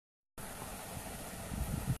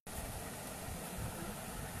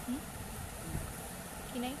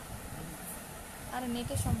আর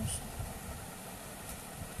নেটের সমস্যা।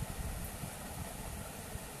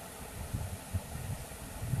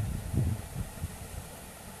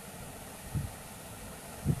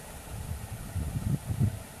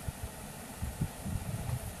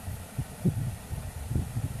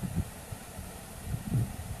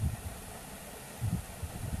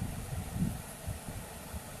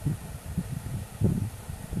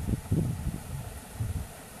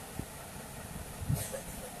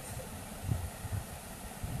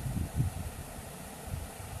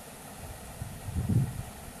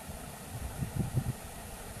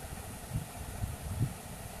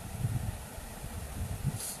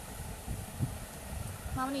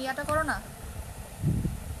 মামনি ইয়াটা করো না।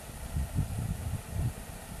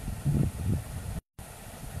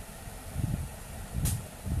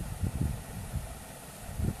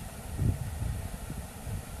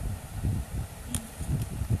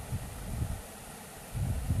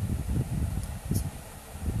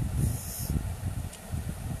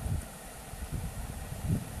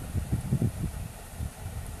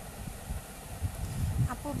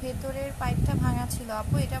 আপু ভেতরের পাইপটা ভাঙা ছিল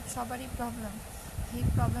আপু, এটা সবারই প্রবলেম। এই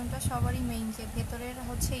প্রবলেমটা সবারই মেইন, যে ভেতরের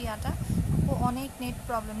হচ্ছে ইয়াটা আপু অনেক নেট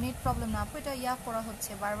প্রবলেম না আপু, এটা ইয়া করা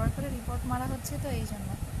হচ্ছে, বারবার করে রিপোর্ট মারা হচ্ছে, তো এই জন্য।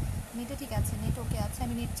 নেটে ঠিক আছে, নেট ওকে আছে,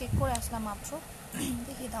 আমি নেট চেক করে আসলাম মাত্র।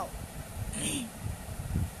 দেখি দাও,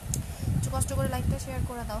 একটু কষ্ট করে লাইভটা শেয়ার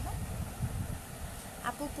করে দাও। হ্যাঁ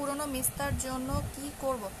আপু, পুরনো মিস্তার জন্য কি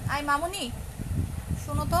করব? আই মামুনি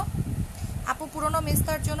শোনো তো আপু, পুরনো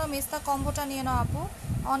মিস্তার জন্য মিস্তা কম্বোটা নিয়ে নাও আপু।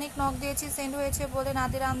 অনেক নক দিয়েছি, সেন্ড হয়েছে বলে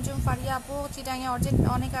নাদির আঞ্জুম ফারিয়া আপু চিটাঙে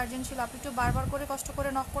অনেক আর্জেন্ট ছিল আপু, একটু বারবার করে কষ্ট করে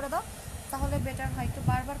নক করে দাও, তাহলে বেটার হয়। একটু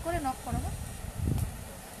বারবার করে নক করো।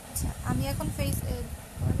 আচ্ছা আমি এখন ফেস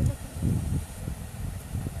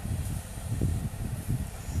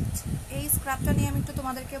এই স্ক্রাবটা নিয়ে আমি একটু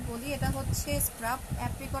তোমাদেরকে বলি। এটা হচ্ছে স্ক্রাব,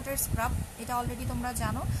 অ্যাপ্রিকটের স্ক্রাব, এটা অলরেডি তোমরা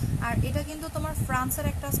জানো। আর এটা কিন্তু তোমার ফ্রান্সের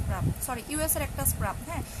একটা স্ক্রাব, সরি ইউএস এর একটা স্ক্রাব।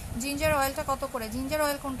 হ্যাঁ, জিঞ্জার অয়েলটা কত করে? জিঞ্জার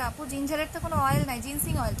অয়েল কোনটা আপু? জিঞ্জারের তো কোনো অয়েল নাই,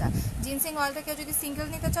 জিনসিং অয়েলটা। জিনসিং অয়েলটা কেউ যদি সিঙ্গেল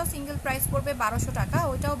নিতে চাও, সিঙ্গেল প্রাইস পড়বে 1200 টাকা,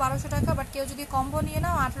 ওইটাও 1200 টাকা, বাট কেউ যদি কম্বো নিয়ে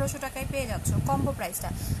নাও 1800 টাকায় পেয়ে যাচ্ছ কম্বো প্রাইসটা।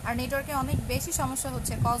 আর নেটওয়ার্কে অনেক বেশি সমস্যা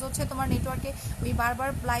হচ্ছে, কজ হচ্ছে তোমার নেটওয়ার্কে ওই বারবার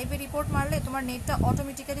লাইভে রিপোর্ট মারলে তোমার নেটটা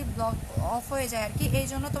অটোমেটিক্যালি ব্লক অফ হয়ে যায় আর কি, এই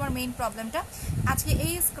জন্য তোমার মেইন প্রবলেমটা। আজকে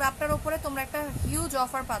এই স্ক্রাবটার উপরে তোমরা একটা হিউজ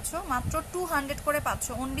অফার পাচ্ছ, মাত্র 200 করে পাচ্ছ,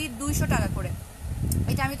 অনলি 200 টাকা করে।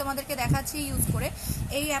 এটা আমি তোমাদেরকে দেখাচ্ছি ইউজ করে।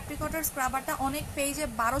 এই অ্যাপ্রিকটের স্ক্রাবারটা অনেক পেজে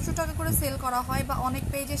 1200 টাকা করে সেল করা হয়, বা অনেক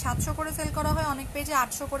পেজে 700 করে সেল করা হয়, অনেক পেজে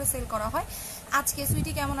 800 করে সেল করা হয়। আজকে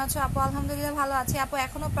সুইটি কেমন আছো আপু? আলহামদুলিল্লাহ ভালো আছে আপু।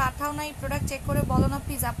 এখনো পাঠাও নাই প্রোডাক্ট, চেক করে বলো না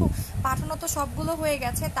প্লিজ আপু। পাঠানো তো সবগুলো হয়ে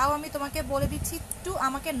গেছে, তাও আমি তোমাকে বলে দিচ্ছি একটু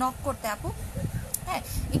আমাকে নক করতে আপু। হ্যাঁ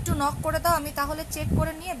একটু নক করে দাও, আমি তাহলে চেক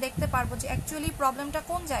করে নিয়ে দেখতে পারবো যে অ্যাকচুয়ালি প্রবলেমটা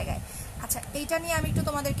কোন জায়গায়। আচ্ছা এইটা নিয়ে আমি একটু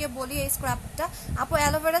তোমাদেরকে বলি। এই স্ক্রাবটা আপু,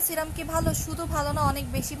 অ্যালোভেরা সিরাম কি ভালো? শুধু ভালো না, অনেক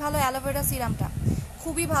বেশি ভালো। অ্যালোভেরা সিরামটা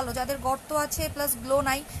খুবই ভালো, যাদের গর্ত আছে প্লাস গ্লো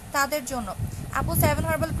নাই তাদের জন্য। আপু 7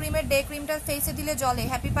 হার্বাল ক্রিমের ডে ক্রিমটা ফেসে দিলে জলে?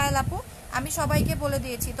 হ্যাপি পায়েল আপু, আমি সবাইকে বলে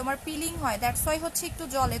দিয়েছি তোমার পিলিং হয়, দ্যাটস ওয়াই হচ্ছে একটু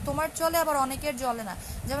জলে, তোমার জলে আবার অনেকের জলে না।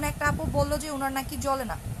 যেমন একটা আপু বললো যে ওনার নাকি জলে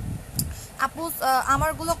না। আপু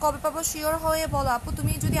আমারগুলো কবে পাবো শিওর হয়ে বলো আপু।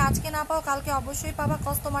 তুমি যদি আজকে না পাও কালকে অবশ্যই পাবা,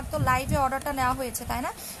 কজ তোমার তো লাইভে অর্ডারটা নেওয়া হয়েছে তাই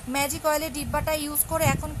না? ম্যাজিক অয়েলের ডিব্বাটা ইউজ করে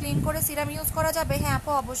এখন ক্লিন করে সিরাম ইউজ করা যাবে? হ্যাঁ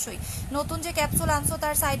আপু অবশ্যই। নতুন যে ক্যাপসুল আনছো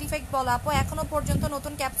তার সাইড ইফেক্ট বলো আপু। এখনো পর্যন্ত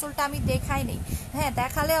নতুন ক্যাপসুলটা আমি দেখাই নেই। হ্যাঁ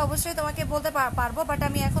দেখালে অবশ্যই তোমাকে বলতে পারবো, বাট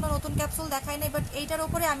আমি এখনো নতুন ক্যাপসুল দেখাই নেই। বাট এইটার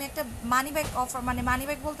উপরে আমি একটা মানি ব্যাগ অফার, মানে মানি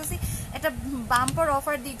ব্যাগ বলতেছি, একটা বাম্পার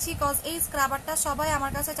অফার দিচ্ছি, কজ এই স্ক্রাবারটা সবাই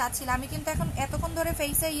আমার কাছে চাচ্ছিল। আমি কিন্তু এখন এতক্ষণ ধরে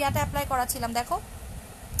ফেসে ইয়াটা অ্যাপ্লাই করাছিলাম, দেখো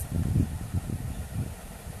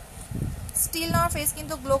স্টিল না ফেস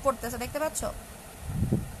কিন্তু গ্লো করতেছে, দেখতে পাচ্ছ?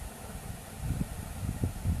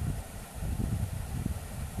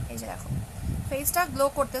 এই যে দেখো ফেসটা গ্লো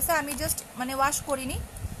করতেছে, আমি জাস্ট মানে ওয়াশ করিনি।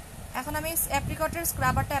 এখন আমি অ্যাপ্রিকটের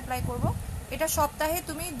স্ক্রাবারটা অ্যাপ্লাই করব। এটা সপ্তাহে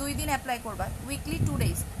তুমি 2 দিন অ্যাপ্লাই করবা, উইকলি 2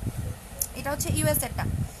 ডেজ। এটা হচ্ছে ইউএস এরটা।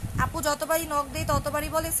 আপু যতবারই নক দেই ততবারই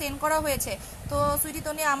বলে সেন্ড করা হয়েছে। তো সুইটি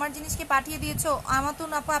তুমি আমার জিনিসকে পাঠিয়ে দিয়েছো, আমার তো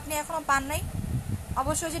আপু আপনি এখনো পান নাই।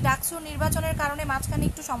 অবশ্যই যে ডাকসু নির্বাচনের কারণে মাঝখানে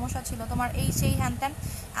একটু সমস্যা ছিল তোমার, এই সেই হ্যান ত্যান।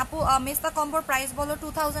 আপু মেস্তা কম্বোর প্রাইস বলো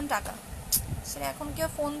 2000 টাকা। সেটা এখন কেউ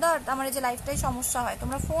ফোন দাও, আমার এই যে লাইফটাই সমস্যা হয়।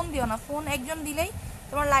 তোমরা ফোন দিও না, ফোন একজন দিলেই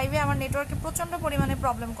তোমার লাইভে আমার নেটওয়ার্কে প্রচণ্ড পরিমাণে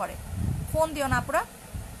প্রবলেম করে, ফোন দিও না আপুরা।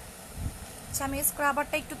 আচ্ছা আমি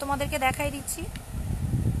স্ক্রাবারটা একটু তোমাদেরকে দেখাই দিচ্ছি।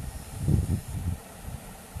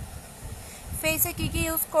 ফেসে কি কি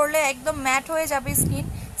ইউজ করলে একদম ম্যাট হয়ে যাবে স্কিন,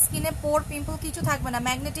 স্কিনে পোর পিম্পল কিছু থাকবে না?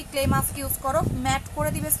 ম্যাগনেটিক ক্লে মাস্ক ইউজ করো, ম্যাট করে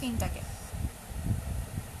দিবে স্কিনটাকে।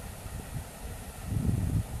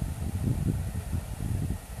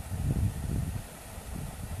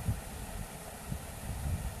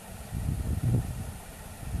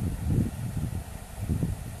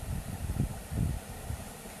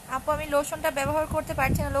 আপু আমি লোশনটা ব্যবহার করতে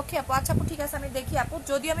পারছি না লক্ষ্মী আপু। আচ্ছা আপু ঠিক আছে, আমি দেখি আপু,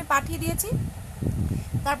 যদিও আমি পাঠিয়ে দিয়েছি,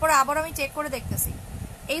 তারপরে আবার আমি চেক করে দেখতেছি।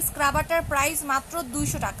 এই স্ক্রাবারটার প্রাইস মাত্র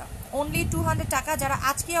 200 টাকা, অনলি 200 টাকা। যারা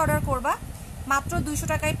আজকে অর্ডার করবা মাত্র 200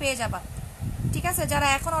 টাকায় পেয়ে যাবা, ঠিক আছে? যারা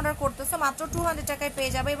এখন অর্ডার করতেছো মাত্র 200 টাকায়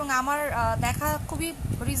পেয়ে যাবে। এবং আমার দেখা খুবই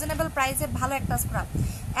রিজনেবল প্রাইসে ভালো একটা স্ক্রাব,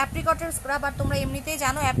 অ্যাপ্রিকটের স্ক্রাব। আর তোমরা এমনিতেই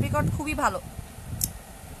জানো অ্যাপ্রিকট খুবই ভালো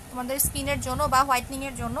তোমাদের স্কিনের জন্য বা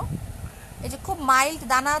হোয়াইটনিংয়ের জন্য। এই যে খুব মাইল্ড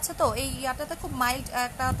দানা আছে তো এই ইয়াটাতে, খুব মাইল্ড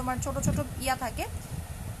একটা তোমার ছোট ছোট ইয়া থাকে।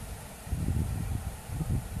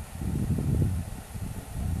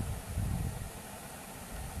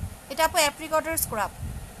 এটা আপু অ্যাপ্রিকটের স্ক্রাব,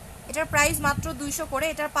 এটার প্রাইস মাত্র 200 করে।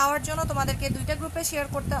 এটার পাওয়ার জন্য তোমাদেরকে 2টা গ্রুপে শেয়ার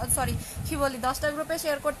করতে, সরি কি বলি 10টা গ্রুপে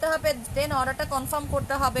শেয়ার করতে হবে, দেন অর্ডারটা কনফার্ম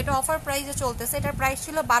করতে হবে। এটা অফার প্রাইসে চলতেছে, এটার প্রাইস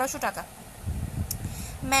ছিল 1200 টাকা।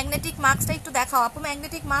 ম্যাগনেটিক মাস্কটা একটু দেখাও আপু।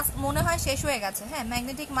 ম্যাগনেটিক মাস্ক মনে হয় শেষ হয়ে গেছে, হ্যাঁ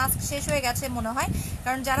ম্যাগনেটিক মাস্ক শেষ হয়ে গেছে মনে হয়,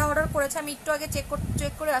 কারণ যারা অর্ডার করেছে আমি একটু আগে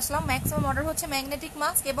চেক করে আসলাম, ম্যাক্সিমাম অর্ডার হচ্ছে ম্যাগনেটিক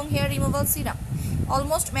মাস্ক এবং hair removal serum.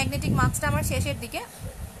 Almost magnetic মাস্কটা আমার শেষের দিকে।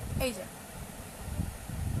 এই যে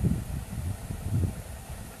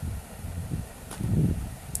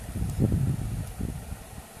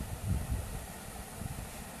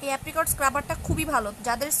এই অ্যাপ্রিকট স্ক্রাবারটা খুবই ভালো,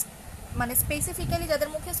 যাদের মানে স্পেসিফিক্যালি যাদের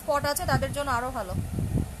মুখে স্পট আছে তাদের জন্য আরও ভালো।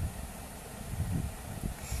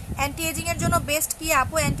 অ্যান্টি এজিং এর জন্য বেস্ট কি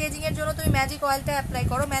আপু? অ্যান্টি এজিং এর জন্য তুমি ম্যাজিক অয়েলটা অ্যাপ্লাই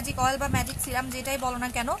করো, ম্যাজিক অয়েল বা ম্যাজিক সিরাম যেটাই বলো না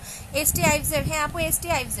কেন। এসটি আইভজেড, হ্যাঁ আপু এসটি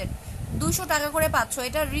আইভজেড 200 টাকা করে পাচ্ছ,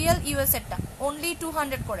 এটা রিয়েল ইউএস এরটা অনলি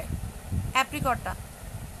 200 করে। অ্যাপ্রিকটটা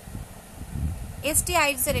এসটি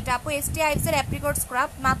আইভজেড, এটা আপু এসটি আইভজেড অ্যাপ্রিকট স্ক্রাব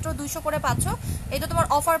মাত্র 200 করে পাচ্ছ। এটা তোমার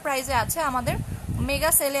অফার প্রাইসে আছে, আমাদের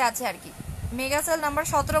মেগা সেলে আছে আর কি, মেগা সেল নাম্বার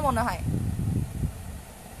 17 মনে হয়।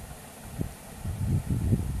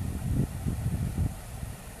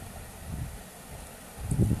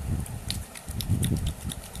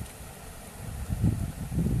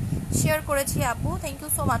 শেয়ার করেছি আপু, থ্যাংক ইউ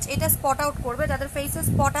সো মাচ। এটা স্পট আউট করবে, যাদের ফেসে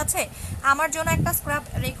স্পট আছে আমার জন্য একটা স্ক্রাব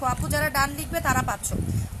রেখো আপু, যারা ডান লিখবে তারা পাচ্ছ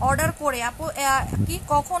অর্ডার করে। আপু কি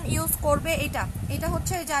কখন ইউজ করবে? এটা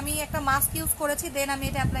হচ্ছে যে আমি একটা মাস্ক ইউজ করেছি, দেন আমি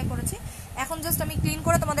এটা অ্যাপ্লাই করেছি, এখন জাস্ট আমি ক্লিন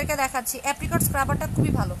করে তোমাদেরকে দেখাচ্ছি। অ্যাপ্রিকট স্ক্রাবারটা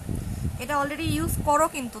খুবই ভালো, এটা অলরেডি ইউজ করো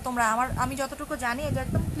কিন্তু তোমরা, আমি যতটুকু জানি এটা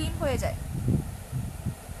একদম ক্লিন হয়ে যায়,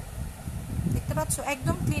 দেখতে পাচ্ছ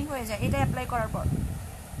একদম ক্লিন হয়ে যায় এটা অ্যাপ্লাই করার পর,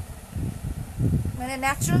 মানে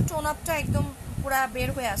ন্যাচারাল টোন আপটা একদম পুরা বের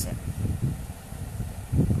হয়ে আসে।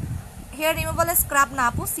 হেয়ার রিমুভাল স্ক্রাব না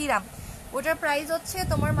আপু, সিরাম, ওটার প্রাইস হচ্ছে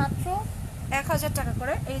তোমার মাত্র 1000 টাকা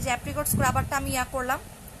করে। এই যে অ্যাপ্রিকট স্ক্রাবারটা আমি ইয়া করলাম,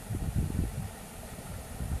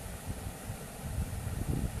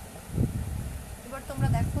 এবার তোমরা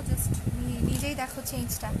দেখো, জাস্ট নিজেই দেখো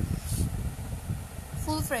চেঞ্জটা,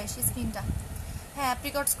 ফুল ফ্রেশ স্কিনটা। হ্যাঁ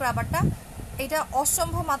অ্যাপ্রিকট স্ক্রাবারটা এটা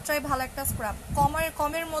অসম্ভব মাত্রায় ভালো একটা স্ক্রাব,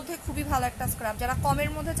 কমের মধ্যে খুবই ভালো একটা স্ক্রাব। যারা কমের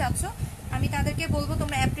মধ্যে চাচ্ছ আমি তাদেরকে বলবো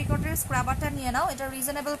তোমরা অ্যাপ্রিকটের স্ক্রাবারটা নিয়ে নাও, এটা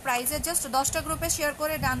রিজনেবল প্রাইসে। জাস্ট 10টা গ্রুপে শেয়ার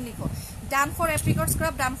করে ডান লিখো, done for apricot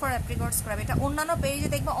scrub, done for apricot scrub. এটা অন্যান্য পেজে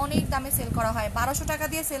দেখবে অনেক দামে সেল করা হয়, 1200 টাকা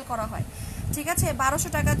দিয়ে সেল করা হয়, ঠিক আছে 1200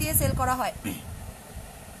 টাকা দিয়ে সেল করা হয়।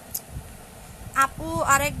 আপু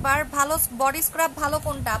আরেকবার, ভালো বডি স্ক্রাব ভালো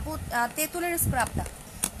কোনটা আপু? তেঁতুলের স্ক্রাবটা,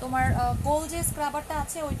 তোমার গোল যে স্ক্রাবারটা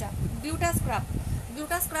আছে ওইটা,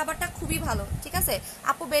 গ্লুটা স্ক্রাবারটা খুবই ভালো, ঠিক আছে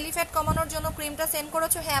আপু। বেলি ফ্যাট কমানোর জন্য ক্রিমটা সেন্ড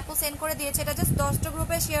করেছো? হ্যাঁ আপু সেন্ড করে দিয়েছে। এটা জাস্ট 10টা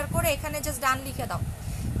গ্রুপে শেয়ার করে এখানে জাস্ট ডান লিখে দাও,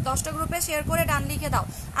 10টা গ্রুপে শেয়ার করে ডান লিখে দাও।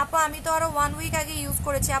 আপু আমি তো আরো 1 উইক আগে ইউজ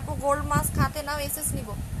করেছি আপু, গোল্ড মাস্ক হাতে নাও, এসএস নিব।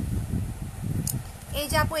 এই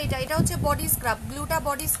যে আপু এটা হচ্ছে বডি স্ক্রাব, গ্লুটা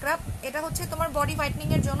বডি স্ক্রাব। এটা হচ্ছে তোমার বডি হোয়াইটনিং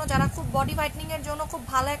এর জন্য, যারা খুব বডি হোয়াইটনিং এর জন্য খুব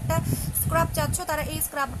ভালো একটা স্ক্রাব চাচ্ছ তারা এই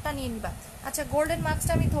স্ক্রাবটা নিয়ে নিবা। আচ্ছা গোল্ডেন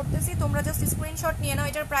মাস্কটা আমি ধরতেছি, তোমরা জাস্ট স্ক্রিনশট নিয়ে নাও।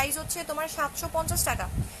 এটার প্রাইস হচ্ছে তোমার 750 টাকা,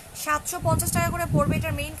 750 টাকা করে পড়বে।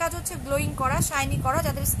 এটার মেইন কাজ হচ্ছে গ্লোয়িং করা, শাইনি করা,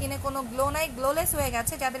 যাদের স্কিনে কোনো গ্লো নাই, গ্লোলেস হয়ে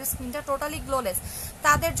গেছে, যাদের স্কিনটা টোটালি গ্লোলেস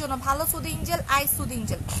তাদের জন্য ভালো সুদিং জেল, আইস সুদিং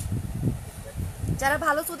জেল। যারা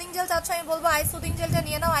ভালো সুদিং জেল চাচ্ছ আমি বলবো আইস সুদিং জেলটা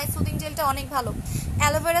নিয়ে নাও, আইস সুদিং জেলটা অনেক ভালো।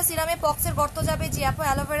 অ্যালোভেরা সিরামে পক্সের গর্ত যাবে, জি আপু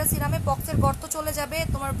অ্যালোভেরা সিরামে পক্সের গর্ত চলে যাবে,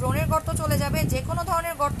 তোমার ব্রণের গর্ত চলে যাবে, যে কোনো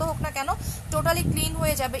ধরনের গর্ত হোক না কেন টোটালি ক্লিন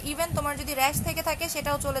হয়ে যাবে। ইভেন তোমার যদি র্যাশ থেকে থাকে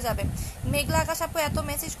সেটাও চলে যাবে। মেঘলা আকাশ আপু এত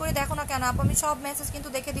মেসেজ করে দেখো না কেন আপু? আমি সব মেসেজ কিন্তু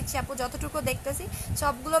দেখে দিচ্ছি আপু, যতটুকু দেখতেছি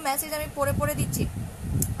সবগুলো মেসেজ আমি পড়ে দিচ্ছি।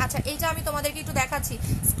 আচ্ছা এইটা আমি তোমাদেরকে একটু দেখাচ্ছি,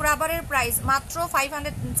 স্ক্রাবারের প্রাইস মাত্র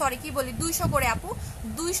 200 করে আপু,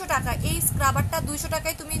 200 টাকা। এই স্ক্রাবারটা 200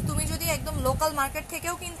 টাকায় তুমি যদি একদম লোকাল মার্কেট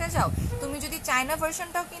থেকেও কিনতে চাও, তুমি যদি চায়না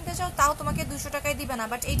ভার্সনটাও কিনতে চাও তাও তোমাকে 200 টাকায় দিবে না,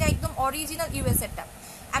 বাট এটা একদম অরিজিনাল ইউএস এরটা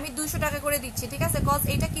আমি 200 টাকা করে দিচ্ছি, ঠিক আছে কজ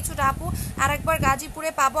এটা কিছুটা। আপু আরেকবার গাজীপুরে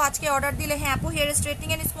পাবো আজকে অর্ডার দিলে? হ্যাঁ আপু হেয়ার স্ট্রেটনিং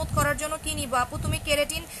এন্ড স্মুথ করার জন্য কি নিবো আপু? তুমি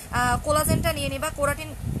কেরাটিন কোলাজেনটা নিয়ে নিবা,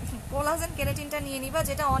 কোলাজেন কেরাটিনটা নিয়ে নিবা,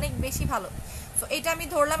 যেটা অনেক বেশি ভালো। তো এটা আমি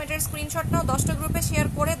ধরলাম, এটার স্ক্রিনশট নাও, 10টা গ্রুপে শেয়ার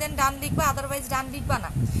করে দেন ডান লিখবা, আদারওয়াইজ ডান লিখবা না,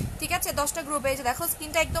 ঠিক আছে? 10টা গ্রুপে এই যে দেখো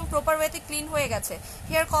স্কিনটা একদম প্রপার ওয়েতে ক্লিন হয়ে গেছে।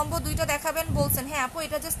 হেয়ার কম্বো 2টা দেখাবেন বলছেন, হ্যাঁ আপু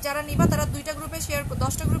এটা জাস্ট যারা নিবা তারা 2টা গ্রুপে শেয়ার,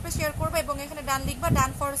 10টা গ্রুপে শেয়ার করবে এবং এখানে ডান লিখবা,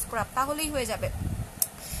 ডান ফর স্ক্রাব, তাহলেই হয়ে যাবে।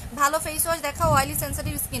 ভালো ফেস ওয়াশ দেখাও, অয়েলি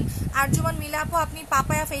সেন্সিটিভ স্কিন। আরজুমান মিলে আপু আপনি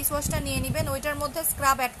পাপায়া ফেস ওয়াশটা নিয়ে নেবেন, ওইটার মধ্যে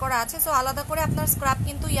স্ক্রাব অ্যাড করা আছে, সো আলাদা করে আপনার স্ক্রাব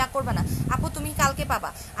কিন্তু ইয়া করবে না আপু, তুমি কালকে পাবা।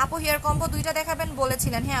 আপু হেয়ার কম্বো 2টা দেখাবেন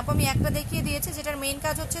বলেছিলেন, হ্যাঁ আপু আমি একটা দেখিয়ে দিয়েছি, যেটার মেইন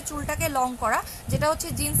কাজ হচ্ছে চুলটাকে লং করা, যেটা হচ্ছে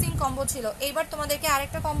জিনসিং কম্বো ছিল। এইবার তোমাদেরকে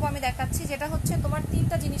আরেকটা কম্বো আমি দেখাচ্ছি, যেটা হচ্ছে তোমার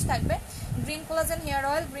 3টা জিনিস থাকবে, green collagen hair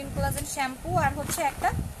oil, green collagen shampoo, আর হচ্ছে একটা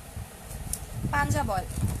পাঞ্জাব অয়েল।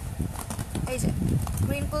 এই যে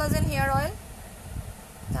গ্রিন কোলাজেন হেয়ার অয়েল,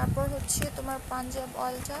 তারপর হচ্ছে তোমার পাঞ্জাব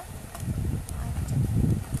অয়েলটা,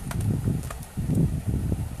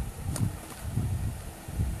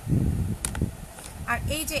 আর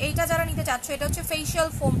এই যে এইটা যারা নিতে চাচ্ছ, এটা হচ্ছে ফেশিয়াল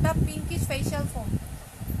ফোমটা, পিঙ্কিশ ফেশিয়াল ফোম।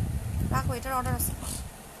 রাখো, এটার অর্ডার আছে।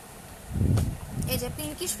 এই যে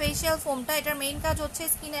পিঙ্কিশ ফেশিয়াল ফোমটা, এটার মেইন কাজ হচ্ছে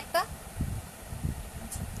স্কিন একটা।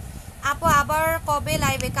 আপু আবার কবে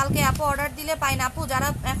লাইভে? কালকে আপু অর্ডার দিলে পাই না আপু, যারা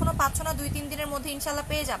এখনো পাচ্ছ না 2-3 দিনের মধ্যে ইনশাল্লাহ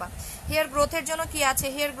পেয়ে যাবা। হেয়ার গ্রোথের জন্য কি আছে?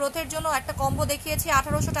 হেয়ার গ্রোথের জন্য একটা কম্বো দেখিয়েছি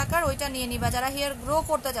 1800 টাকার, ওইটা নিয়ে নিবা যারা হেয়ার গ্রো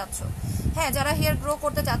করতে যাচ্ছ। হ্যাঁ যারা হেয়ার গ্রো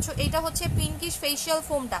করতে চাচ্ছ, এইটা হচ্ছে পিঙ্কিশ ফেশিয়াল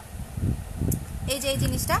ফোমটা, এই যে এই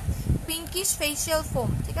জিনিসটা পিঙ্কিশ ফেশিয়াল ফোম,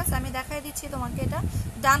 ঠিক আছে? আমি দেখাই দিচ্ছি তোমাকে, এটা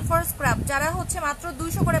ডান ফর স্ক্রাব, যারা হচ্ছে মাত্র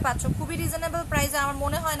 200 করে পাচ্ছ, খুবই রিজনেবল প্রাইসে। আমার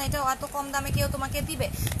মনে হয় না এটা এত কম দামে কেউ তোমাকে দিবে।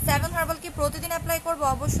 7 হার্বাল কি প্রতিদিন অ্যাপ্লাই করবো?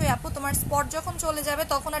 অবশ্যই আপু, তোমার স্পট যখন চলে যাবে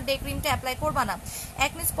তখন আর ডে ক্রিমটা অ্যাপ্লাই করবা না।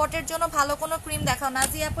 একনি স্পটের জন্য ভালো কোনো ক্রিম দেখাও।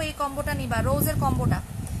 নাজি আপু এই কম্বোটা নিবা, রোজের কম্বোটা।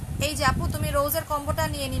 এই যে আপু তুমি রোজের কম্বোটা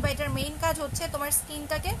নিয়ে নিবা, এটার মেইন কাজ হচ্ছে তোমার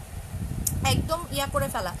স্কিনটাকে একদম ইয়া করে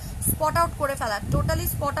ফেলা, স্পট আউট করে ফেলা, টোটালি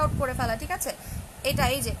স্পট আউট করে ফেলা, ঠিক আছে? এটা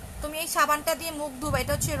এই যে তুমি এই সাবানটা দিয়ে মুখ ধুবা,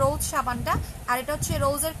 এটা হচ্ছে রোজ সাবানটা, আর এটা হচ্ছে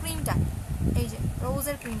রোজের ক্রিমটা, এই যে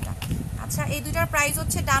রোজের ক্রিমটা। আচ্ছা এই দুইটার প্রাইস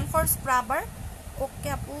হচ্ছে ডান ফর স্ক্রাবার। ওকে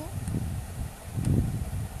আপু,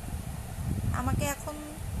 আমাকে এখন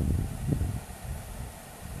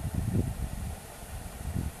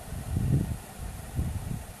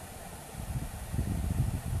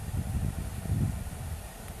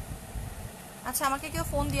আচ্ছা আমাকে কেউ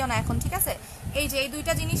ফোন দিও না এখন, ঠিক আছে? এই যে এই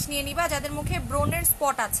দুইটা জিনিস নিয়ে নিবা যাদের মুখে ব্রোনের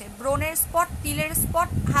স্পট আছে, ব্রোনের স্পট, তিলের স্পট,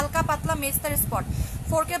 হালকা পাতলা মেস্তার স্পট।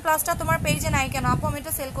 4K প্লাসটা তোমার পেজে নাই কেন আপু? আমি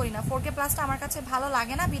এটা সেল করি না, 4K প্লাসটা আমার কাছে ভালো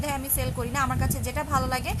লাগে না, বিধায় আমি সেল করি না। আমার কাছে যেটা ভালো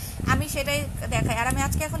লাগে আমি সেটাই দেখাই। আর আমি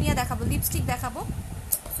আজকে এখন ইয়ে দেখাবো, লিপস্টিক দেখাবো,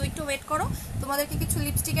 সো একটু ওয়েট করো, তোমাদেরকে কিছু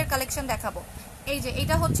লিপস্টিকের কালেকশন দেখাবো। এই যে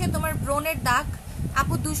এটা হচ্ছে তোমার ব্রোনের দাগ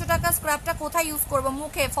আপু, 200 টাকা স্ক্রাবটা কোথায় ইউজ করবো?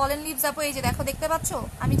 মুখে ফলেন লিভস আপু, এই যে দেখো, দেখতে পাচ্ছ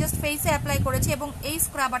আমি জাস্ট ফেসে অ্যাপ্লাই করেছি, এবং এই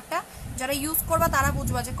স্ক্রাবারটা যারা ইউজ করবা তারা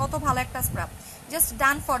বুঝবা যে কত ভালো একটা স্ক্রাব। জাস্ট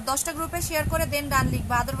ডান ফর 10টা গ্রুপে শেয়ার করে দেন ডান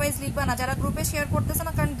লিখবা, আদারওয়াইজ লিখবা না। যারা গ্রুপে শেয়ার করতেছে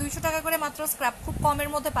না, কারণ 200 টাকা করে মাত্র স্ক্রাব, খুব কমের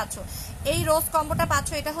মধ্যে পাচ্ছ। এই রোজ কম্বোটা পাচ্ছ,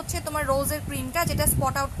 এটা হচ্ছে তোমার রোজের ক্রিমটা, যেটা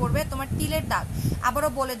স্পট আউট করবে তোমার তিলের দাগ। আবারও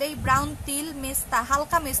বলে দেই, ব্রাউন তিল, মেস্তা,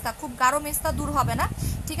 হালকা মেস্তা, খুব গাঢ় মেস্তা দূর হবে না,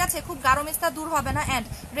 ঠিক আছে? খুব গাঢ় মেস্তা দূর হবে না। অ্যান্ড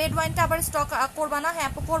রেড ওয়াইনটা আবার স্টক করবা না? হ্যাঁ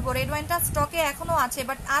আপু করবো, রেড ওয়াইনটা স্টকে এখনো আছে,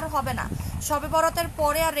 বাট আর হবে না, সবে বরাতের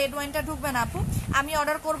পরে আর রেড ওয়াইনটা ঢুকবে না আপু। আমি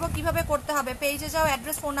অর্ডার করব, কিভাবে করতে হবে? পেজে যাও,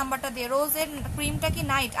 অ্যাড্রেস, ফোন নাম্বারটা দিয়ে। রোজের ক্রিমটা কি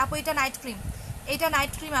নাইট আপু? এটা নাইট ক্রিম, এটা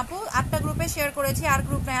নাইট ক্রিম আপু, 8টা গ্রুপে শেয়ার করেছি, আর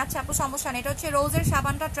গ্রুপ নাই। আচ্ছা আপু সমস্যা নেই, এটা হচ্ছে রোজের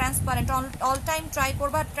সাবানটা, ট্রান্সপারেন্ট, অল টাইম ট্রাই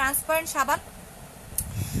করবা, ট্রান্সপারেন্ট সাবান।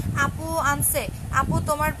 আপু আনছে, আপু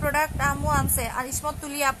তোমার প্রোডাক্ট আমু আনছে, আর ইসমত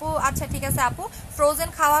তুলি আপু। আচ্ছা ঠিক আছে আপু, ফ্রোজেন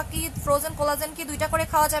খাওয়া কি, ফ্রোজেন কোলাজেন কি 2টা করে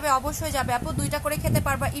খাওয়া যাবে? অবশ্যই যাবে আপু, 2টা করে খেতে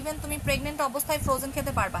পারবা। ইভেন তুমি প্রেগনেন্ট অবস্থায় ফ্রোজেন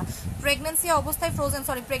খেতে পারবা, প্রেগনেন্সি অবস্থায় ফ্রোজেন,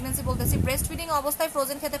 সরি প্রেগনেন্সি বলতেছি, ব্রেস্ট ফিডিং অবস্থায়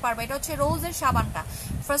ফ্রোজেন খেতে পারবা। এটা হচ্ছে রোজের সাবানটা।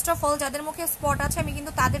 ফার্স্ট অফ অল যাদের মুখে স্পট আছে, আমি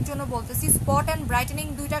কিন্তু তাদের জন্য বলতেছি, স্পট অ্যান্ড ব্রাইটেনিং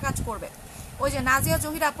 2টা কাজ করবে। ওই যে নাজিয়া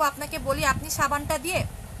জহির আপু, আপনাকে বলি আপনি সাবানটা দিয়ে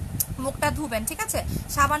মুখটা ধুবেন, ঠিক আছে?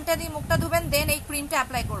 সাবানটা দিয়ে মুখটা ধুবেন, দেন এই ক্রিমটা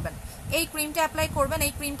অ্যাপ্লাই করবেন, এই ক্রিমটা অ্যাপ্লাই করবেন।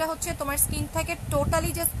 এই ক্রিমটা হচ্ছে তোমার স্কিন থেকে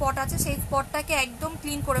টোটালি যে স্পট আছে সেই স্পটটাকে একদম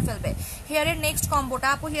ক্লিন করে ফেলবে। হেয়ারের নেক্সট কম্বোটা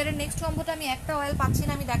আপু, হেয়ারের নেক্সট কম্বোটা আমি একটা অয়েল পাচ্ছি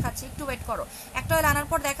না, আমি দেখাচ্ছি, একটু ওয়েট করো, একটা অয়েল আনার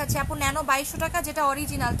পর দেখাচ্ছি আপু। ন্যানো 2200 টাকা, যেটা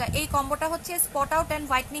অরিজিনালটা। এই কম্বোটা হচ্ছে spot out and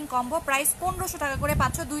whitening combo, price 1500 টাকা করে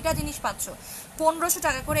পাচ্ছ, 2টা জিনিস পাচ্ছ 1500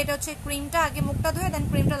 টাকা করে। এটা হচ্ছে ক্রিমটা, আগে মুখটা ধুয়ে দেন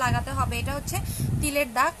ক্রিমটা লাগাতে হবে। এটা হচ্ছে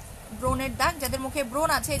তিলের দাগ, ব্রোনের দাগ, যাদের মুখে ব্রোন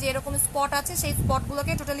আছে, যে এরকম স্পট আছে, সেই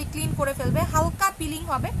স্পটগুলোকে টোটালি ক্লিন করে ফেলবে। হালকা পিলিং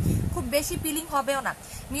হবে, খুব বেশি পিলিং হবেও না।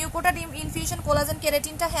 মিউকোটা ইনফিউশন কোলাজেন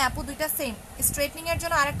কেরাটিনটা, হ্যাঁ আপু 2টা সেম। স্ট্রেটনিং এর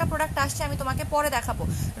জন্য আরেকটা প্রোডাক্ট আসছে, আমি তোমাকে পরে দেখাবো।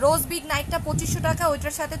 রোজ বিগ নাইটটা 2500 টাকা,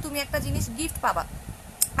 ওইটার সাথে তুমি একটা জিনিস গিফট পাবা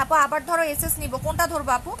আপু। আবার ধরো এসএস নিব, কোনটা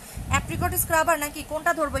ধরবো আপু? অ্যাপ্রিকট স্ক্রাবার নাকি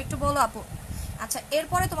কোনটা ধরবো একটু বলো আপু। আচ্ছা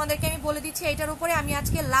এরপরে তোমাদেরকে আমি বলে দিচ্ছি এটার উপরে আমি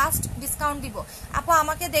আজকে লাস্ট ডিসকাউন্ট দিব। আপু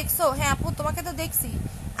আমাকে দেখছো? হ্যাঁ আপু তোমাকে তো দেখছি।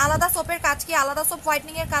 আলাদা সোপের কাজ কি, আলাদা সোপ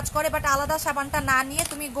হোয়াইটনিং এর কাজ করে, বাট আলাদা সাবানটা না নিয়ে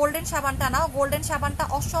তুমি গোল্ডেন সাবানটা নাও। গোল্ডেন সাবানটা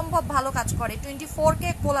অসম্ভব ভালো কাজ করে। 24K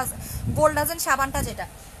গোল্ডাজেন সাবানটা, যেটা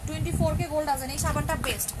 24K গোল্ডাজেন, এই সাবানটা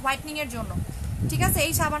বেস্ট হোয়াইটনিং এর জন্য। ঠিক আছে,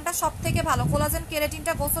 এই সাবানটা সব থেকে ভালো। কোলাজেন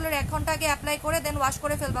কেরাটিনটা গোসলের 1 ঘন্টা আগে অ্যাপ্লাই করে দেন ওয়াশ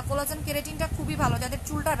করে ফেলবা। কোলাজেন কেরাটিনটা খুবই ভালো, যাদের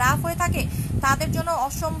চুলটা রাফ হয়ে থাকে তাদের জন্য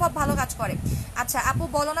অসম্ভব ভালো কাজ করে। আচ্ছা আপু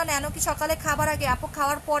বলো না ন্যানো কি সকালে খাবার আগে? আপু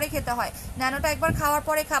খাওয়ার পরে খেতে হয়, ন্যানোটা একবার খাওয়ার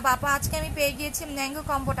পরে খাবা। আপু আজকে আমি পেয়ে গিয়েছি ম্যাঙ্গো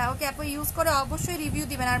কম্বোটা, ওকে আপু ইউজ করে অবশ্যই রিভিউ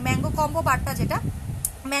দিবেন। আর ম্যাঙ্গো কম্বো বারটা যেটা,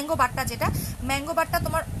 ম্যাঙ্গো বারটা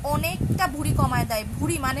তোমার অনেকটা ভুঁড়ি কমায় দেয়।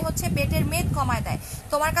 ভুঁড়ি মানে হচ্ছে পেটের মেদ কমায় দেয়।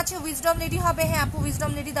 তোমার কাছে উইজডম লেডি হবে? হ্যাঁ আপু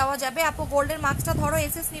উইজডম লেডি দেওয়া যাবে। আপু গোল্ডের মার্কসটা ধরো,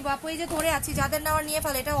 এসএস নিবো। আপু এই যে ধরে আছি, যাদের নেওয়ার নিয়ে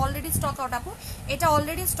ফেলে, এটা অলরেডি স্টক আউট আপু, এটা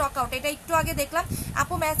অলরেডি স্টক আউট। এটা একটু আগে দেখলাম।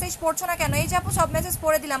 আপু মেসেজ পড়ছো না কেন? এই যে আপু সব মেসেজ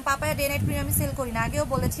পড়ে দিলাম। পাপায়া ডে নাইট ক্রিম আমি সেল করি না, আগেও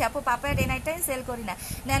বলেছি আপু পাপায়া ডে নাইটটা আমি সেল করি না।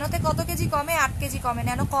 ন্যানোতে কত কেজি কমে? 8 কেজি কমে।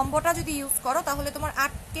 ন্যানো কম্বোটা যদি ইউজ করো তাহলে তোমার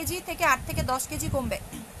 8 কেজি থেকে 8 থেকে 10 কেজি কমবে।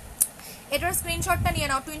 এটার স্ক্রিনশটটা নিয়ে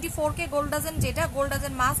নাও। 24K গোল্ডাজেন, যেটা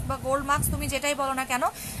গোল্ডাজেন মাস্ক বা গোল্ড মাস্ক তুমি যেটাই বলো না কেন।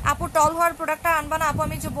 আপু টল হওয়ার প্রোডাক্টটা আনবা না? আপু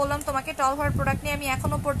আমি যে বললাম তোমাকে, টল হওয়ার প্রোডাক্ট নিয়ে আমি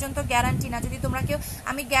এখনো পর্যন্ত গ্যারান্টি না। যদি তোমরা কেউ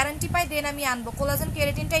আমি গ্যারান্টি পাই দেন আমি আনবো। কোলাজেন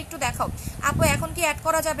কেরাটিনটা একটু দেখাও আপু, এখন কি অ্যাড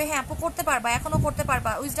করা যাবে? হ্যাঁ আপু করতে পারবা, এখনো করতে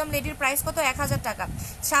পারবা। উইজডম লেডির প্রাইস কত? 1000 টাকা।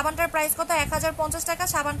 সাবানটার প্রাইস কত? 1050 টাকা।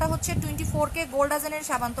 সাবানটা হচ্ছে 24K গোল্ডাজেনের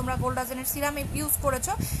সাবান। তোমরা গোল্ডাজেনের সিরাম ইউজ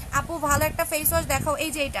করেছো আপু, ভালো একটা ফেস ওয়াশ দেখাও।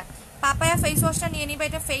 এই যে এটা পাপায়া ফেস ওয়াশটা নিয়ে নিবা।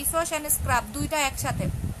 এটা ফেস ওয়াশ অ্যান্ড স্ক্রাব দুইটা একসাথে।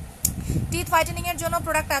 টিথ হোয়াইটেনিং এর জন্য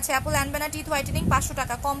প্রোডাক্ট আছে আপু, আনবে না? টিথ হোয়াইটেনিং 500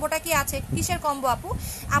 টাকা। কম্বোটা কি আছে? কিসের কম্বো আপু?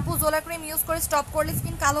 আপু জোলা ক্রিম ইউজ করে স্টপ করলে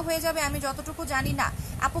স্কিন কালো হয়ে যাবে, আমি যতটুকু জানি না।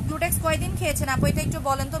 আপু গ্লুটেক্স কয়দিন খেয়েছেন আপু? এটা একটু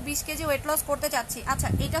বলেন তো। 20 কেজি ওয়েট লস করতে চাচ্ছি। আচ্ছা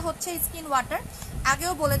এটা হচ্ছে স্কিন ওয়াটার,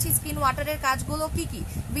 আগেও বলেছি স্কিন ওয়াটারের কাজগুলো কি কি।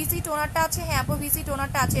 ভিসি টোনারটা আছে, হ্যাঁ আপু ভিসি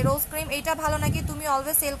টোনারটা আছে। রোজ ক্রিম এইটা ভালো নাকি? তুমি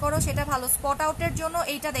অলওয়েজ সেল করো, সেটা ভালো। স্পট আউটের জন্য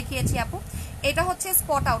এইটা দেখিয়েছি আপু, এটা হচ্ছে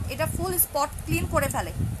স্পট আউট, এটা ফুল স্পট ক্লিন করে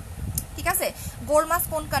ফেলে। ঠিক আছে। গোল্ড মাস্ক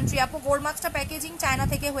কোন কান্ট্রি আপু? গোল্ড মাস্কটা প্যাকেজিং চায়না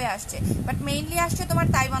থেকে হয়ে আসছে, বাট মেইনলি আসছে তোমার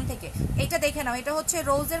তাইওয়ান থেকে। এটা দেখে নাও, এটা হচ্ছে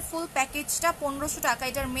রোজের ফুল প্যাকেজটা 1500 টাকা।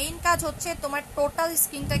 এটার মেইন কাজ হচ্ছে তোমার টোটাল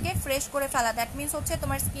স্কিনটাকে ফ্রেশ করে ফেলা। দ্যাট মিনস হচ্ছে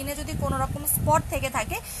তোমার স্কিনে যদি কোনো রকম স্পট থেকে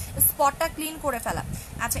থাকে, স্পটটা ক্লিন করে ফেলা।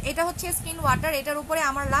 আচ্ছা এটা হচ্ছে স্কিন ওয়াটার, এটার উপরে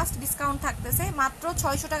আমার লাস্ট ডিসকাউন্ট থাকতেছে, মাত্র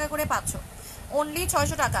 600 টাকা করে পাচ্ছ, অনলি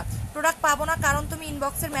 600 টাকা। প্রোডাক্ট পাবো না কারণ তুমি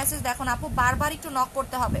ইনবক্সের মেসেজ দেখো না আপু, বারবার একটু নক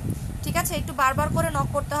করতে হবে। ঠিক আছে, একটু বারবার করে নক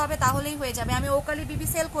করতে হবে, তাহলেই হয়ে যাবে। আমি ওকালি বিবি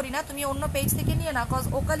সেল করি না, তুমি অন্য পেজ থেকে নিয়ে নাও। কজ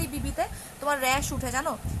ওকালি বিবিতে তোমার র্যাশ উঠে,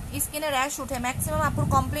 জানো, স্কিনে র্যাশ উঠে। ম্যাক্সিমাম আপুর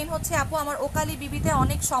কমপ্লেন হচ্ছে আপু আমার ওকালি বিবিতে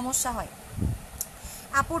অনেক সমস্যা হয়।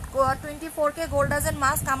 আপু 24K গোল্ডাজেন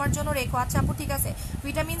মাস্ক আমার জন্য রেখো। আচ্ছা আপু ঠিক আছে।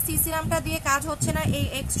 ভিটামিন সি সিরামটা দিয়ে কাজ হচ্ছে না, এই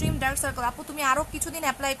এক্সট্রিম ডার্ক সার্কেল। আপু তুমি আরও কিছুদিন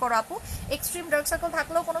অ্যাপ্লাই করো আপু, এক্সট্রিম ডার্ক সার্কেল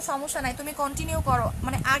থাকলেও কোনো সমস্যা নাই, তুমি কন্টিনিউ করো।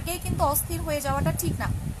 মানে আগেই কিন্তু অস্থির হয়ে যাওয়াটা ঠিক না।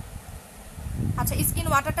 আচ্ছা স্কিন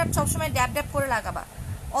ওয়াটারটা সবসময় ড্যাব ড্যাব করে লাগাবা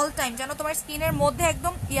অল টাইম, যেন তোমার স্কিনের মধ্যে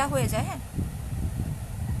একদম ইয়া হয়ে যায়। হ্যাঁ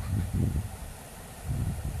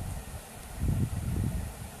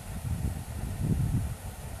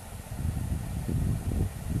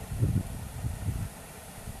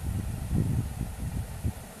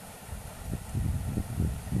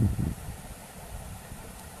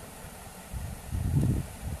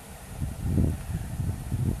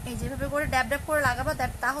এই যেভাবে করে ড্যাব ড্যাব করে লাগাবা,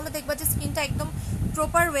 তাহলে দেখবা যে স্কিনটা একদম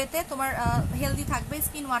প্রপার ওয়েতে তোমার হেলদি থাকবে।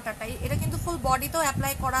 স্কিন ওয়াটারটা এটা কিন্তু ফুল বডিতেও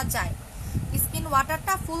অ্যাপ্লাই করা যায়। স্কিন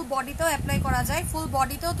ওয়াটারটা ফুল বডিতেও অ্যাপ্লাই করা যায়, ফুল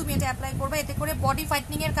বডিতেও তুমি এটা অ্যাপ্লাই করবে, এতে করে বডি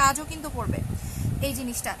ফাইটনিং এর কাজও কিন্তু করবে এই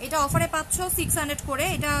জিনিসটা। এটা অফারে পাচ্ছ 600 করে,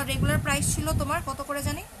 এটা রেগুলার প্রাইস ছিল তোমার কত করে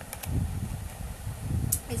জানি।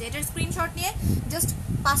 এই যে এটার স্ক্রিনশট নিয়ে জাস্ট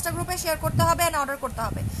 5টা গ্রুপে শেয়ার করতে হবে এন্ড অর্ডার করতে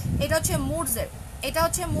হবে। এটা হচ্ছে মুডসের, এটা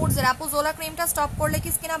হচ্ছে মুডসের। আপু জোলা ক্রিমটা স্টপ করলে কি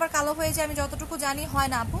স্কিন আবার কালো হয়ে যায়? আমি যতটুকু জানি হয়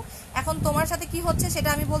না আপু। এখন তোমার সাথে কি হচ্ছে সেটা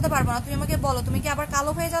আমি বলতে পারবো না, তুমি আমাকে বলো তুমি কি আবার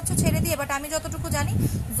কালো হয়ে যাচ্ছ ছেড়ে দিয়ে। বাট আমি যতটুকু জানি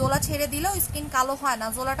জোলা ছেড়ে দিলেও স্কিন কালো হয় না।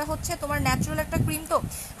 জোলাটা হচ্ছে তোমার ন্যাচারাল একটা ক্রিম, তো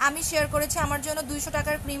আমি শেয়ার করেছি আমার জন্য 200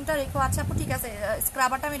 টাকার ক্রিমটা রেখো। আচ্ছা আপু ঠিক আছে,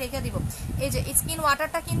 স্ক্রাবারটা আমি রেখে দিব। এই যে স্কিন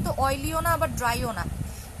ওয়াটারটা কিন্তু অয়েলিও না আবার ড্রাইও না।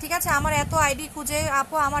 ঠিক আছে, আমার এত আইডি খুঁজে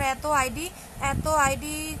আপু, আমার এত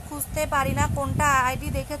আইডি খুঁজতে পারি না, কোনটা আইডি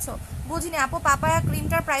দেখেছো বুঝিনি আপু। পাপায়া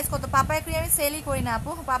ক্রিমটার প্রাইস কত? পাপায়া ক্রিম আমি সেলই করি না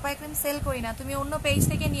আপু, পাপায়া ক্রিম সেল করি না, তুমি অন্য পেজ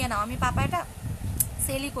থেকে নিয়ে নাও, আমি পাপায়াটা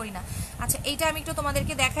সেলই করি না। আচ্ছা এইটা আমি একটু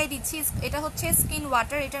তোমাদেরকে দেখাই দিচ্ছি। এটা হচ্ছে স্কিন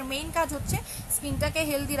ওয়াটার, এটার মেইন কাজ হচ্ছে স্কিনটাকে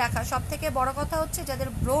হেলদি রাখা। সব থেকে বড় কথা হচ্ছে যাদের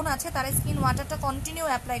ব্রোন আছে তারা স্কিন ওয়াটারটা কন্টিনিউ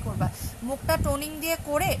অ্যাপ্লাই করবা। মুখটা টোনিং দিয়ে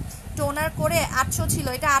করে টোনার করে 800 ছিল,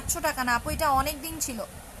 এটা 800 টাকা না আপু, এটা অনেক দিন ছিল।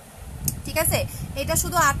 ঠিক আছে, এটা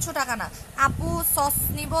শুধু 800 টাকা না আপু। সস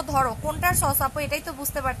নিব ধরো, কোনটার সস আপু এটাই তো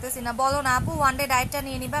বুঝতে পারতেছি না, বলো না আপু। ওয়ান ডে ডায়েটটা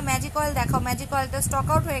নিয়ে নিবা। ম্যাজিক অয়েল দেখাও, ম্যাজিক অয়েলটা স্টক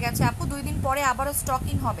আউট হয়ে গেছে আপু, 2 দিন পরে আবারও স্টক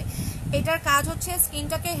ইন হবে। এটার কাজ হচ্ছে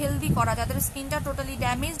স্কিনটাকে হেলদি করা, যাদের স্কিনটা টোটালি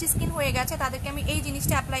ড্যামেজড স্কিন হয়ে গেছে তাদেরকে আমি এই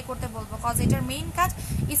জিনিসটা অ্যাপ্লাই করতে বলবো, কজ এটার মেইন কাজ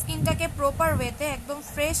স্কিনটাকে প্রপার ওয়েতে একদম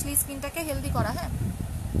ফ্রেশলি স্কিনটাকে হেলদি করা। হ্যাঁ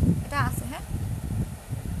এটা আছে, হ্যাঁ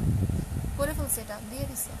করে ফেলছে, এটা দিয়ে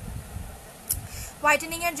দিচ্ছে।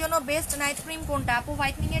 হোয়াইটেনিং এর জন্য বেস্ট নাইট ক্রিম কোনটা আপু?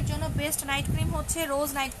 হোয়াইটেনিং এর জন্য বেস্ট নাইট ক্রিম হচ্ছে রোজ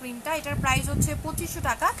নাইট ক্রিমটা, এটার প্রাইস হচ্ছে 2500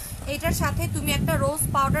 টাকা। এটার সাথে তুমি একটা রোজ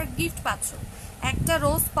পাউডার গিফট পাচ্ছ, একটা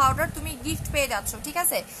রোজ পাউডার তুমি গিফট পেয়ে যাচ্ছ। ঠিক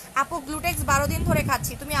আছে আপু, গ্লুটেক্স 12 দিন ধরে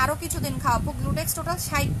খাচ্ছি, তুমি আরো কিছুদিন খাও আপু। গ্লুটেক্স টোটাল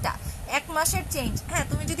 60টা, 1 মাসের চেঞ্জ। হ্যাঁ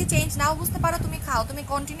তুমি যদি চেঞ্জ নাও বুঝতে পারো তুমি খাও, তুমি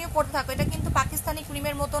কন্টিনিউ করতে থাকো। এটা কিন্তু পাকিস্তানি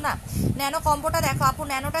ক্রিমের মতো না। ন্যানো কম্বোটা দেখো আপু,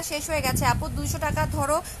 ন্যানোটা শেষ হয়ে গেছে আপু, 200 টাকা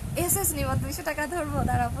ধরো। এসএস নিব, 200 টাকা ধরবো,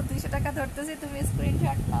 দাঁড়া আপু 200 টাকা ধরতেছি, তুমি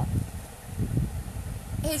স্ক্রিনশট নাও।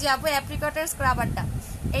 এই যে আপু অ্যাপ্রিকটের স্ক্রাবারটা,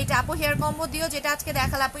 এইটা আপু হেয়ার কম্বো দিও, যেটা আজকে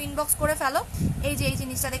দেখাল আপু ইনবক্স করে ফেলো। এই যে এই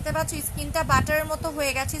জিনিসটা দেখতে পাচ্ছ, স্কিনটা বাটারের মতো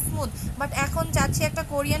হয়ে গেছে স্মুথ, বাট এখন চাচ্ছি একটা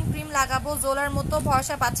কোরিয়ান ক্রিম লাগাবো, জোলার মতো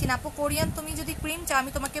ভরসা পাচ্ছি না আপু। কোরিয়ান তুমি যদি ক্রিম চাও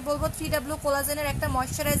আমি তোমাকে বলবো 3W কোলাজেনের একটা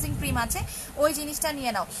ময়শ্চারাইজিং ক্রিম আছে, ওই জিনিসটা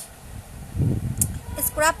নিয়ে নাও।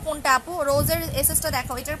 স্ক্রাব কোনটা আপু? রোজের এসএসটা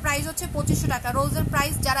দেখো, এটার প্রাইস হচ্ছে 2500 টাকা। রোজের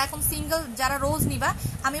প্রাইস যারা এখন সিঙ্গেল যারা রোজ নিবা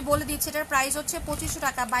আমি বলে দিচ্ছি, এটার প্রাইস হচ্ছে 2500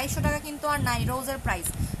 টাকা, 2200 টাকা কিন্তু আর নাই রোজের প্রাইস।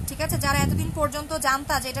 ঠিক আছে, যারা এতদিন পর্যন্ত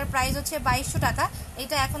জানতা যে এটার প্রাইস হচ্ছে 2200 টাকা,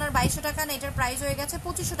 এটা এখন আর 2200 টাকা না, এটার প্রাইস হয়ে গেছে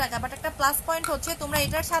 2500 টাকা। বাট একটা প্লাস পয়েন্ট হচ্ছে তোমরা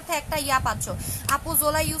এটার সাথে একটা ইয়া পাচ্ছ আপু,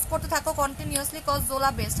 জোলা ইউজ করতে থাকো কন্টিনিউয়াসলি, কজ জোলা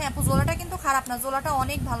বেস্ট। হ্যাঁ আপু জোলাটা কিন্তু খারাপ না, জোলাটা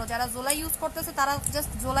অনেক ভালো, যারা জোলা ইউজ করতেছে তারা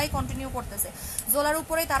জাস্ট জোলাই কন্টিনিউ করতেছে, জোলার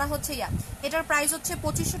উপরেই তারা হচ্ছে ইয়া। এটার প্রাইস হচ্ছে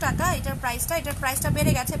 2500 টাকা, এটার প্রাইসটা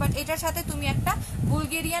বেড়ে গেছে, বাট এটার সাথে তুমি একটা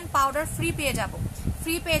বুলগেরিয়ান পাউডার ফ্রি পেয়ে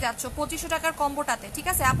যাচ্ছ 2500 টাকার কম্বোটাতে। ঠিক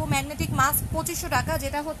আছে আপু, ম্যাগনেটিক মাস্ক 2500 টাকা,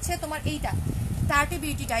 যেটা হচ্ছে তোমার এইটা টার্টে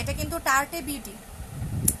বিউটিটা, এটা কিন্তু টার্টে বিউটি,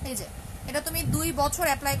 এই যে এটা তুমি 2 বছর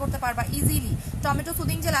অ্যাপ্লাই করতে পারবা ইজিলি। টমেটো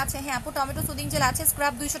সুদিং জেল আছে, হ্যাঁ আপু টমেটো সুদিং জেল আছে।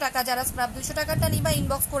 স্ক্রাব 200 টাকা, যারা স্ক্রাব 200 টাকাটা নিবা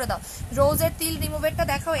ইনবক্স করে দাও। রোজের তিল রিমুভারটা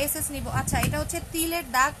দেখাও, এসএস নিব। আচ্ছা এটা হচ্ছে তিলের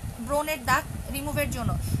দাগ, ব্রনের দাগ রিমুভের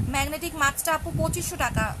জন্য। ম্যাগনেটিক মাস্কটা আপু 2500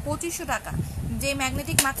 টাকা, 2500 টাকা। যে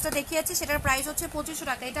ম্যাগনেটিক মাস্কটা দেখিয়েছি সেটার প্রাইস হচ্ছে 2500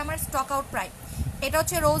 টাকা, এটা আমার স্টক আউট প্রাইস। এটা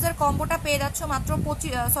হচ্ছে রোজের কম্বোটা পেয়ে যাচ্ছ মাত্র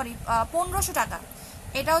 1500 টাকা।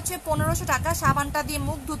 এটা হচ্ছে 1500 টাকা। সাবানটা দিয়ে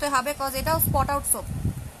মুখ ধুতে হবে, কজ এটাও স্পট আউট সোপ।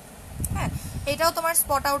 হ্যাঁ এটাও তোমার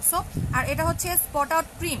স্পট আউট সোপ। আর এটা হচ্ছে স্পট আউট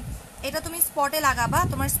ক্রিম, এটা তুমি স্পটে লাগাবা,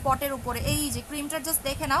 তোমার স্পটের উপরে। এই যে ক্রিমটা জাস্ট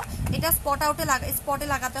দেখে নাও, এটা স্পটে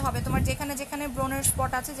লাগাতে হবে তোমার, যেখানে যেখানে ব্রনের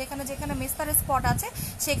স্পট আছে, যেখানে যেখানে মেস্তারের স্পট আছে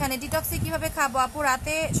সেখানে। ডিটক্সে কিভাবে খাবো আপু?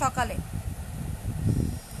 রাতে সকালে।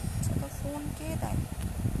 ফোন কে দেয়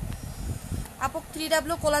আপু?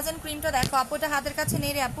 3W কোলাজেন ক্রিমটা দেখো আপু, এটা হাতের কাছে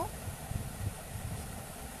নেই রে আপু।